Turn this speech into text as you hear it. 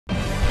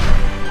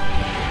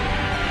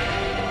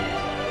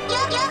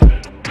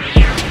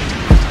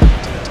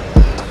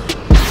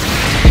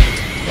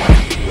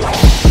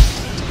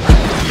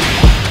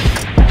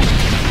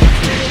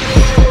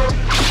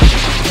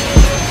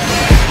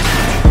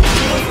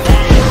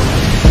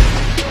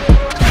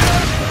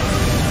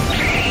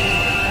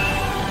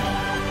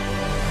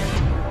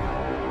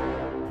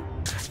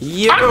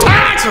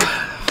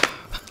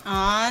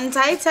On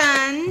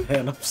Titan.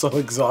 Man, I'm so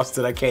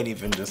exhausted. I can't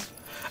even just.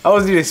 I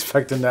wasn't even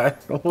expecting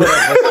that.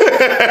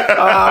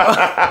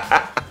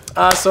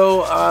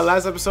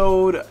 Last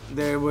episode,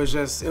 there was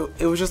just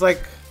it was just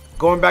like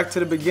going back to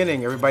the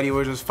beginning. Everybody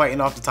was just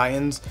fighting off the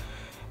Titans.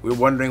 We were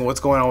wondering what's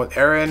going on with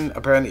Eren.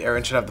 Apparently,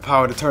 Eren should have the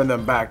power to turn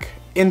them back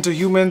into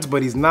humans,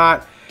 but he's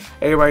not.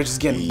 Everybody's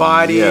just getting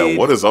bodied. Yeah,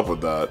 what is up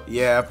with that?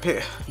 Yeah,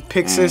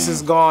 Pixis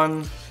is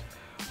gone.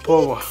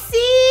 Poor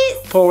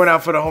went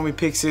out for the homie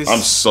Pixis. I'm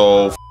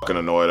so fucking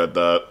annoyed at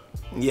that.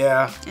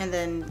 Yeah. And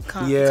then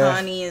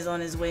Connie is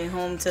on his way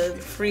home to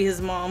free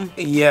his mom.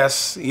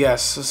 Yes.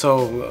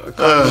 So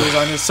Connie is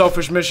on his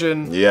selfish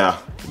mission. Yeah.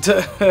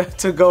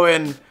 To go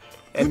in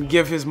and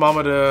give his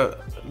mama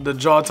the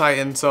Jaw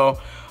Titan. So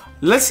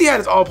let's see how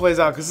this all plays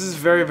out, because this is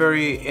very,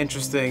 very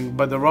interesting.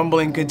 But the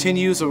rumbling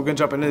continues, so we're gonna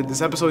jump into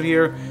this episode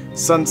here.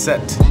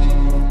 Sunset.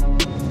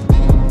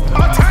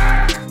 Attack!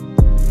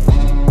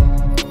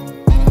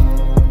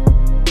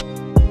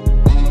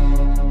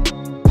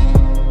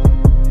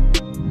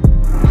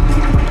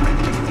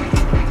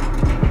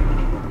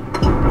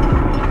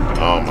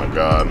 Oh my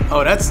god.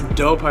 Oh, that's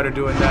dope how they're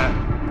doing that.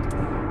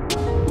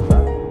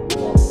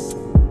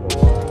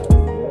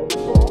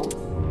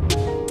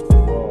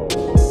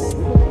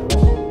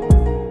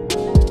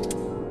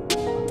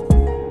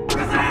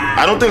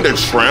 I don't think they're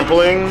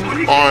trampling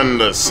on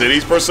the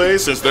cities per se,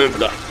 since I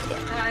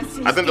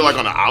think they're like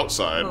on the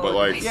outside, but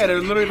like... Yeah,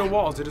 they're literally the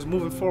walls. They're just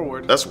moving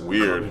forward. That's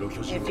weird.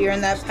 If you're in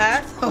that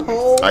path,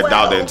 I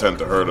doubt they intend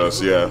to hurt us,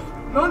 yeah.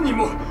 Yep.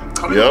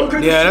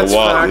 Yeah, that's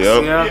facts,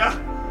 yep. Yeah.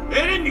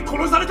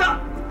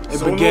 It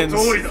begins.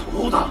 Literally,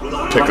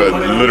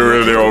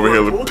 they're over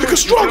here. Pick a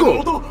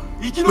struggle.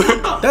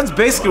 That's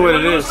basically what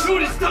it is.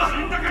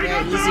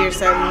 Yeah, easier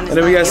said when it's And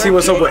then we gotta see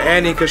what's up working. with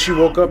Annie, because she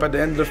woke up at the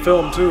end of the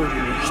film too.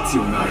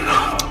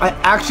 I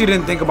actually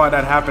didn't think about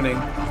that happening.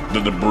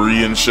 The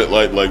debris and shit,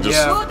 like just.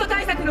 Yeah.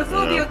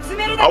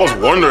 I was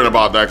wondering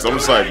about that, because I'm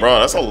just like, bro,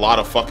 that's a lot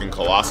of fucking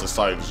Colossus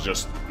Titans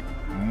just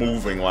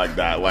moving like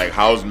that. Like,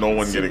 how's no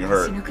one getting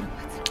hurt?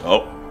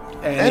 Oh.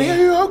 Annie, are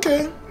you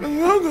okay? Are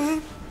you okay?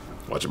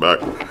 Watch your back.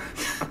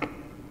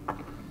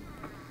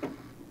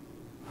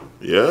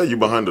 Yeah, you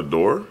behind the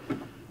door?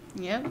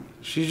 Yep.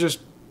 She's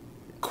just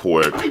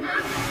quick.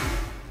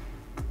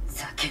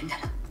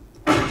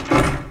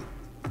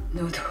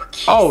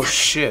 Oh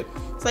shit.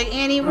 It's like,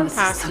 Annie, we're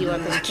past you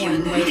at this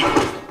point. Like,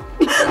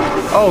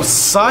 oh,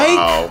 psych?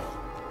 Wow.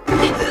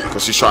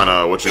 Because she's trying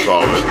to, what you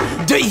call it?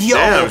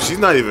 Damn, she's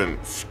not even...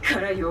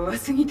 I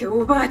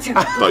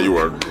thought you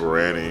were a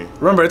granny.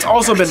 Remember, it's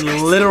also been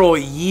literal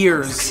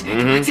years.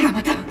 Mm-hmm.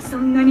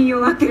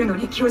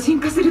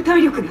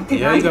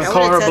 Yeah, you gonna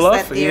call her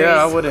bluff?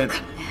 Yeah, I wouldn't.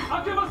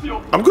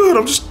 I'm good.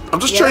 I'm just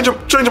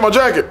changing my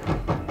jacket.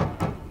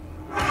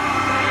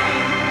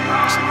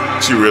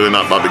 She really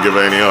not about to give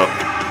Annie up.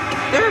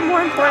 there are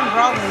more important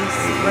problems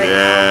right now.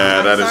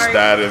 Yeah,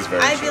 that is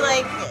very I'd true. be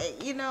like,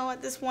 you know,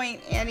 at this point,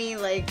 Annie,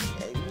 like,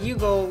 you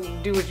go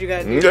do what you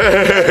gotta do.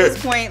 At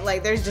this point,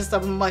 like, there's just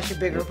a much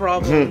bigger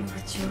problem.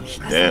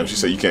 Damn, she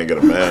said you can't get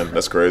a man.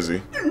 That's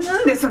crazy.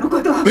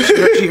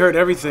 She heard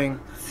everything.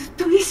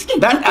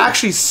 That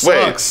actually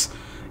sucks. Wait.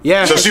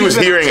 Yeah. So she was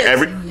hearing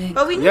every...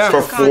 But we knew Yeah. she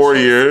was For 4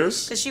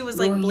 years? because she was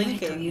like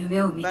blinking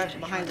back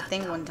behind the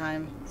thing one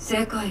time. So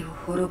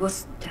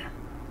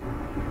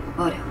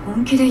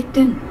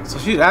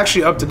she's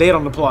actually up to date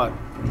on the plot.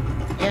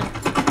 Yeah.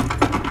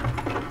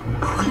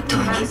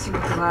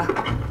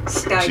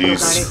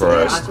 Jesus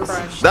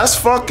Christ. That's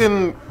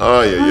fucking...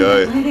 Oh,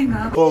 yeah.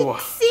 Oh.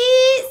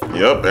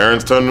 Yep,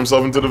 Eren's turning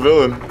himself into the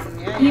villain.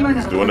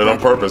 He's doing it on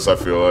purpose, I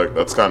feel like.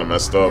 That's kind of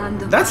messed up.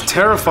 That's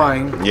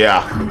terrifying.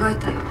 Yeah.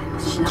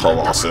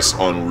 Colossus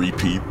on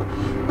repeat.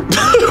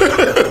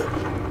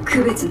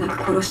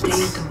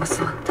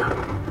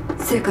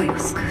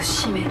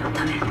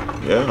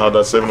 Yeah, how'd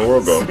that saving the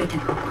world go?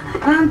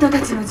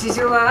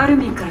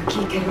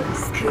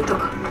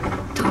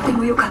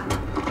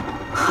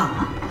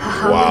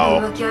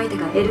 Wow.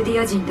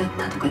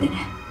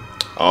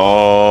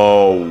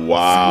 Oh,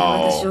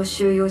 wow.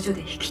 Selfish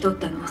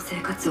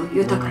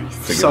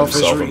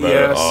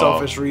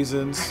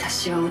reasons.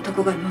 She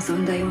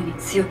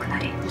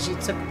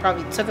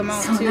probably took him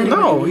out too.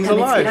 No, he's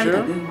alive,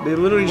 sure. They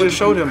literally just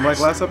showed him like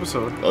last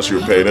episode. Oh, she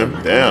repaid him?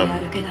 Damn.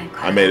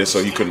 I made it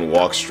so he couldn't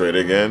walk straight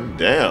again?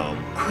 Damn.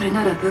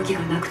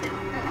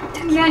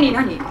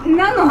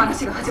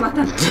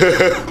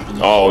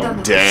 Oh,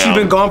 damn. She's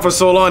been gone for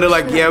so long, they're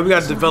like, yeah, we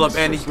gotta develop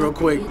Annie real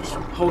quick.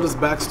 Hold his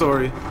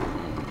backstory.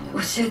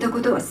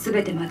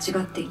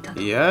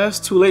 Yeah, it's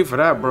too late for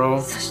that,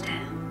 bro. That's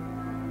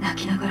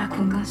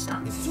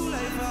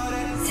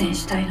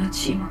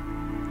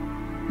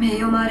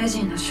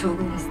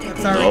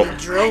already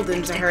drilled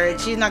into her.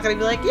 She's not gonna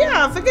be like,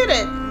 yeah, forget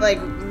it. Like,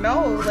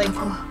 no, like.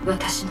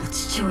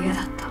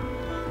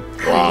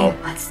 Wow.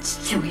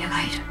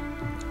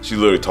 She's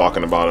literally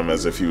talking about him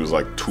as if he was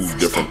like two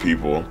different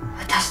people.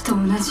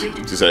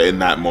 She said in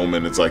that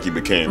moment, it's like he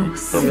became her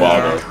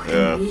father.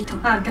 Yeah.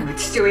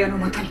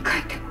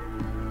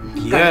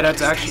 Yeah,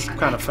 that's actually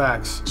kind of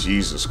facts.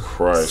 Jesus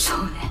Christ.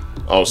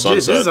 Oh, sunset.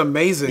 This is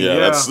amazing. Yeah,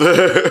 that's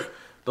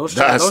those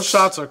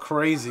shots are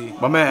crazy.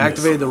 My man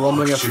activated the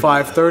rumbling at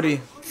 5:30.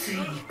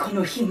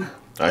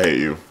 I hate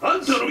you.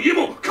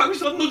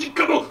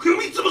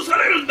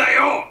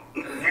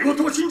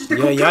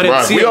 Yeah, y'all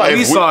didn't see it.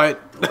 We saw it.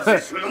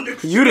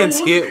 You didn't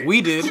see it.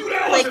 We did.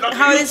 Like,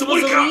 how are they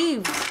supposed to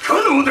leave?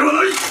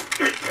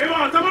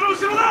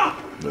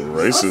 The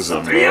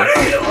racism, bro.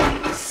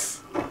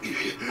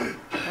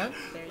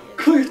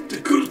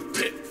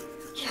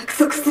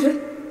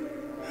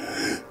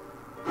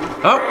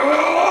 Oh.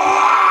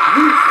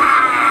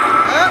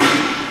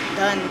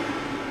 Done.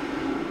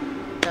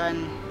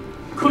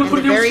 And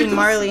the very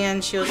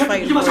Marlian she was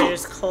fighting for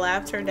just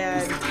collapsed her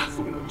dad.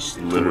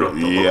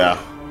 Literally, yeah.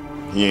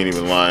 He ain't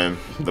even lying.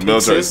 The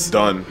military's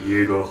done.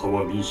 He's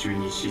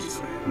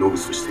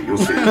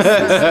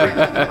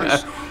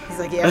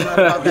like, yeah, I'm not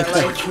about that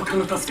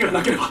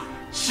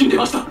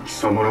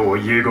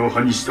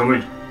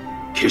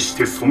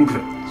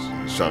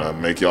He's trying to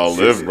make y'all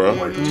live, bro.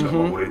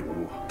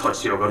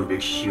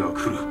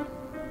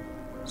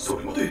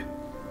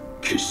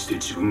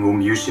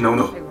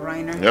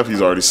 Yep,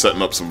 he's already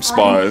setting up some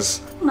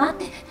spies.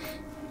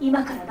 He's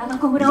like,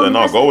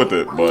 no, go with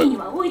it, but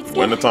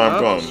when the time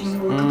comes.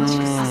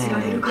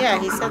 Yeah,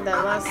 he said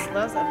that last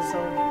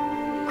episode.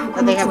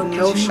 That they have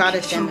no shot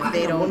at them if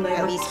they don't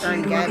at least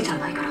earn Gabby.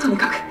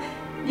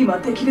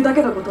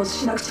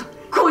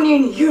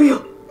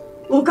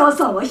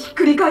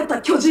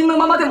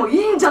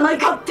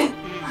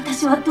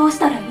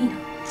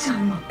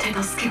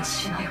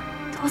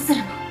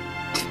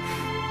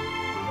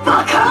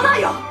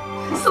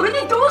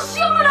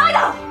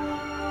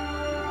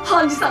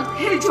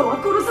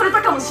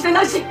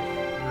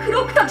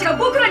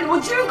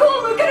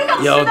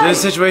 Yo, this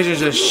situation is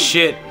just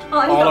shit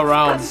all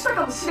around. He's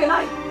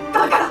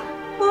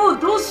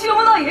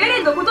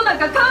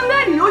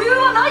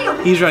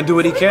trying to do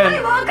what he can.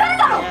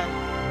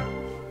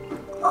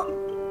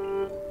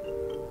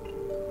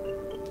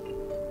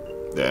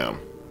 Damn.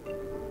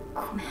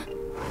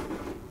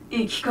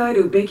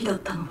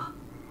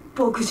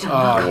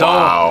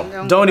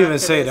 Oh, don't even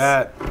say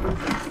that.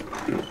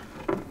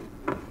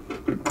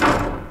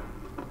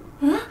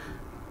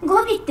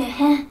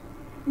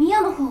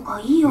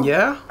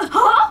 Yeah?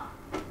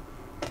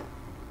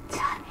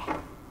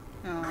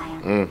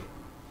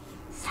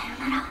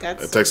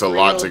 It takes a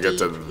lot to get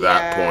to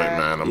that point,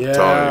 man. I'm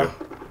telling you.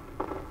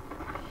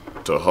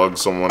 To hug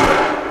someone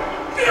that...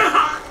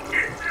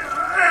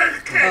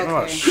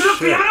 Oh, shit.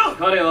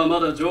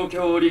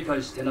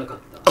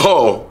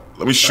 Oh,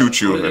 let me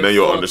shoot you and then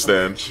you'll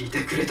understand.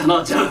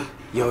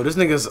 Yo, this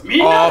nigga's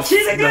off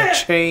the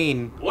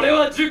chain.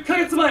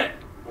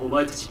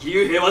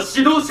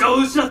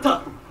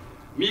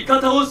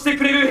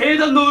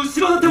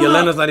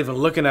 Yelena's not even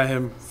looking at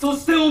him.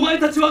 Took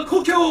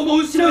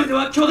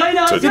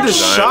Get the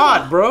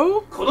shot,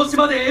 bro.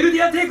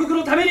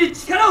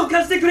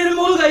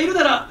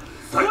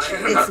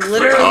 It's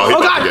literally. Oh, he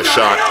about to get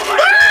shot.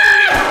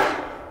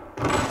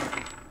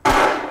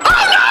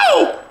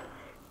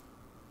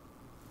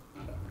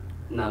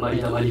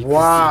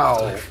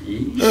 Wow.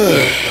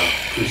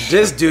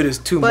 This dude is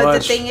too much. But the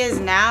thing is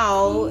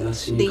now,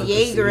 the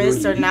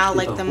Jaegerists are now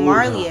like the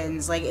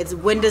Marlians. Like, it's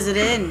when does it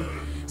end?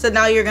 So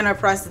now you're gonna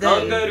press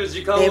them.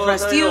 They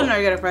pressed you, now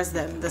you're gonna press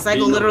them. The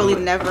cycle literally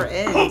never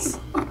ends.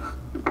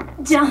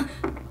 I'm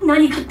trying to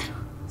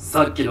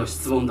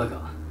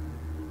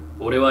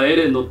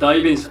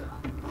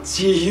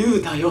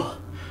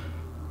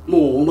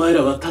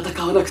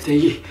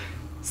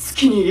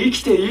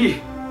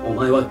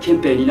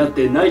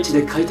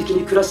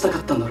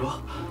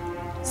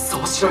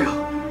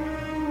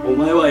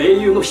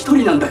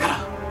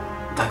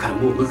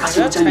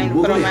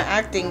put on my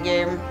acting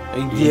game.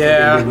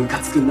 Yeah.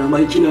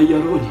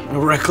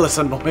 Reckless,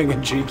 annoying,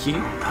 and cheeky.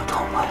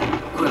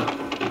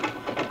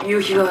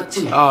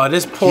 Oh,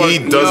 this poor. He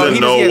doesn't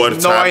know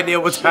what's no idea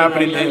what's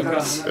happening to him.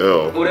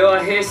 Ew.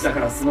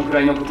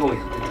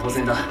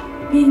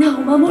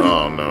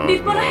 Oh no.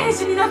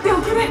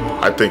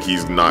 I think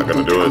he's not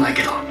gonna do it.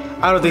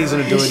 I don't think he's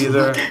gonna do it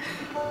either.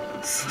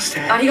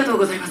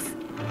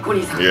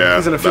 Yeah,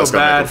 he's gonna feel that's bad.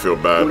 Gonna make him feel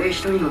bad.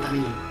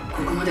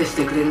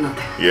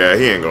 Yeah,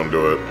 he ain't gonna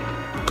do it.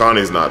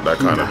 Connie's not that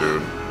kind of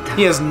dude.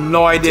 He has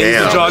no idea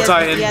he's the Jaw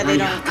Titan. Yeah, they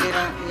don't.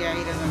 Yeah,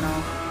 he doesn't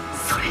know.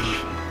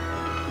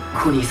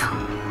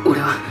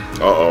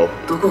 Uh-oh.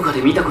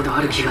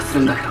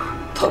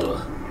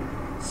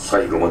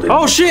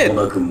 Oh shit!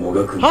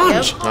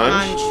 Hunch!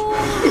 Hunch.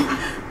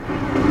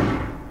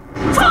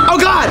 Oh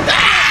god!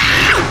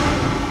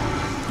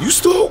 You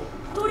stole?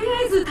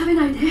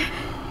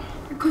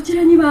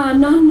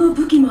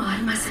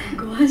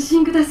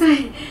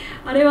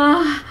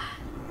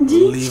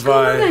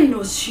 Levi.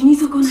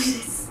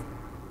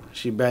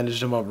 She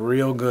bandaged him up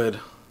real good.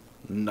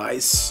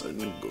 Nice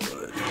and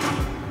good.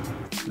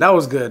 That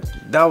was good.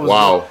 That was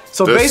wow. Good.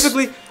 So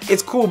basically,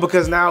 it's cool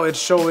because now it's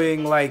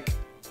showing like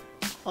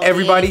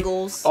everybody,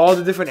 all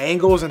the different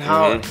angles and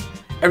how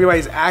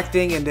everybody's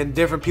acting, and then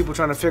different people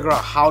trying to figure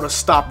out how to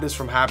stop this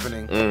from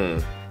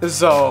happening.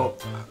 So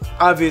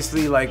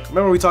obviously, like,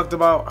 remember we talked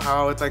about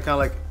how it's like kind of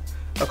like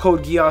a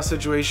Code Geass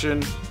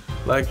situation,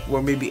 like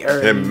where maybe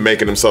Eren him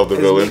making himself the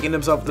villain,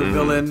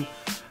 villain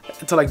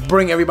to like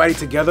bring everybody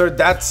together.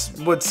 That's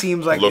what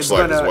seems like looks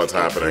like is what's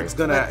happening. It's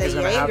gonna happen.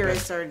 The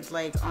Jaegers are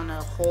like on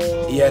a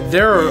whole. Yeah,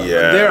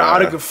 they're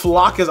out of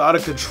Flock is out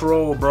of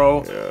control,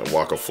 bro. Yeah,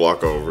 walk a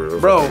flock over,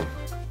 bro.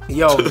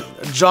 Yo,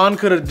 John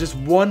could have just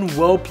one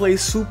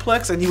well-placed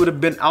suplex and he would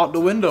have been out the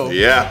window.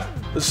 Yeah.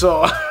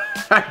 So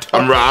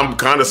I'm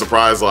kind of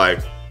surprised, like,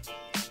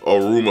 a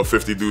room of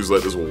 50 dudes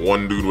let this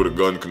one dude with a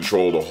gun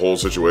control the whole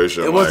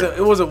situation. It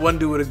wasn't one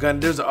dude with a gun.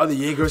 There's other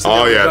Jaegers.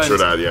 Oh yeah, true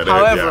that. Yeah.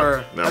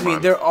 However, I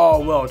mean, they're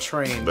all well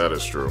trained. That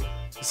is true.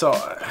 So,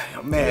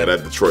 man. Yeah,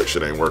 that Detroit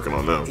shit ain't working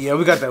on them. Yeah,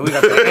 we got that. We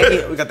got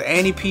the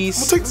Annie piece.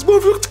 I'm gonna take this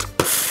motherfucker.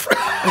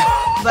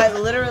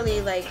 But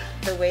literally, like,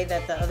 the way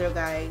that the other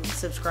guy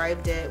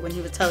subscribed it, when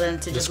he would tell them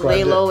to just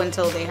lay low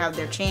until they have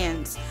their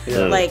chance,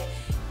 like,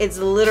 it's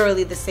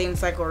literally the same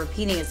cycle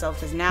repeating itself.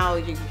 Because now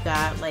you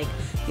got, like,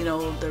 you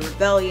know, the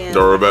rebellion.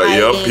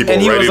 Yep, people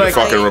ready to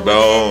fucking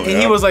rebel. And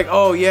he was like,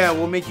 oh, yeah,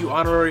 we'll make you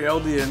honorary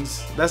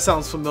Eldians. That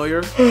sounds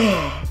familiar.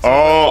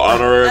 Oh,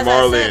 honorary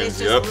Marlians.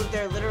 Yep.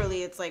 They're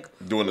literally, it's like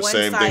doing the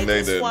same thing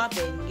they did.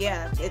 Swapping.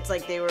 Yeah, it's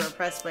like they were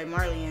oppressed by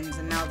Marlians,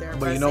 and now they're oppressing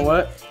but you know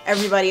what?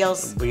 Everybody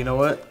else. But you know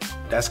what?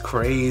 That's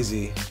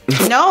crazy.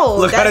 No.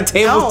 Look how the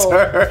table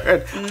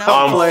turned. No.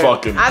 I'm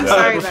fucking dead. I'm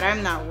sorry, but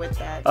I'm not with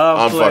that.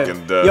 I'm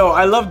fucking dead. Yo,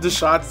 I love the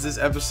shots this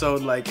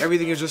episode. Like,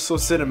 everything is just so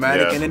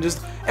cinematic. And then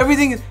just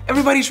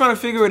everybody's trying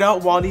to figure it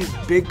out while these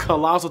big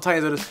colossal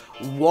titans are just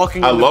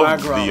walking in the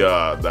background. I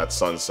love that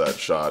sunset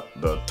shot,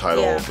 the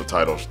title,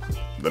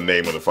 the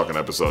name of the fucking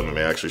episode, and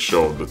they actually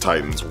showed the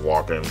Titans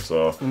walking.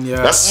 So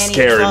that's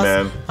scary,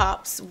 man.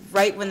 Pops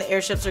right when the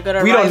airships are gonna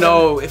arrive. We don't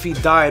know if he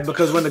died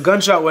because when the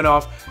gunshot went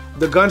off,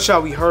 the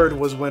gunshot we heard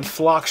was when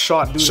Flock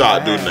shot dude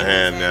in the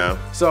hand. Yeah.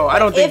 So I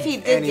don't think if he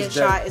did get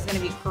shot, it's gonna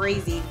be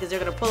crazy because they're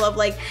gonna pull up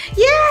like,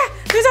 yeah,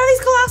 there's all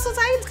these colossal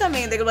titans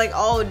coming. They're gonna be like,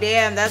 oh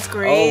damn, that's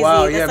crazy. Oh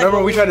wow, that's yeah. Like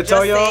remember we tried to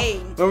tell y'all?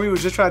 Remember we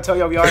was just trying to tell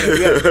y'all we already.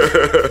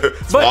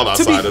 It's wild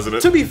outside, isn't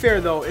it? To be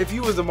fair though, if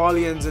you was the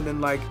Malians and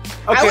then like,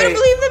 okay, I wouldn't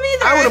believe them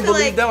either. I wouldn't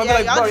believe them. I'd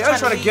be like, bro, y'all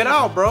trying to get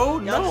out, bro.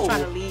 Y'all just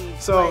trying to leave.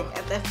 So like,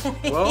 at that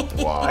point.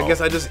 Well, I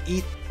guess I just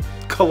eat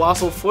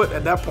colossal foot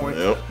at that point.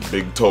 Yep,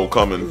 big toe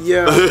coming.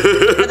 Yeah.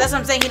 But that's what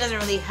I'm saying. He doesn't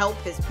really help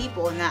his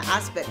people in that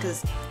aspect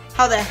because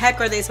how the heck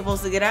are they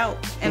supposed to get out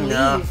and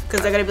leave?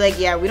 Because they're gonna be like,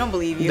 yeah, we don't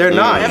believe you. They're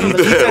not. We'll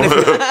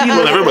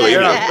never believe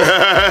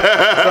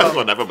you.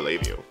 We'll never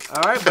believe you.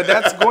 All right, but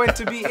that's going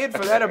to be it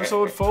for that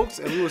episode, folks.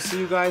 And we will see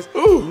you guys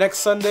next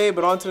Sunday.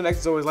 But on to the next.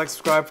 As always, like,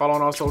 subscribe, follow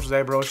on all socials.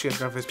 YaBoyRoshi,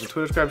 Instagram, Facebook,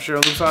 Twitter, subscribe, share,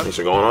 and Luke. What's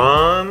going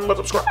on? But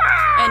subscribe.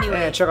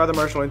 Anyway, and check out the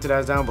merch link to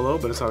that down below.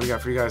 But that's all we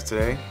got for you guys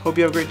today. Hope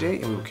you have a great day,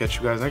 and we will catch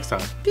you guys next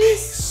time.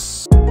 Peace.